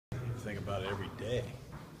think about it every day.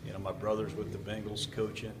 You know, my brother's with the Bengals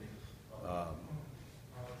coaching.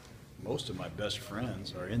 Most of my best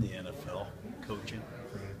friends are in the NFL coaching.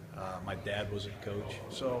 My dad was a coach,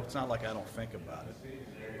 so it's not like I don't think about it.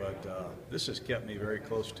 But this has kept me very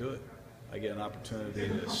close to it. I get an opportunity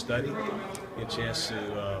to study, get a chance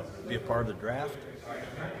to be a part of the draft,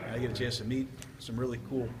 and I get a chance to meet some really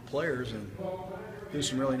cool players and do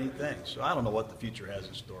some really neat things. So I don't know what the future has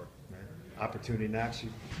in store. Opportunity knocks,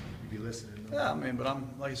 you'd be listening. Yeah, I mean, but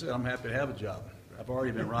like I said, I'm happy to have a job. I've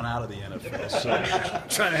already been run out of the NFL, so I'm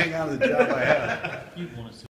trying to hang on to the job I have.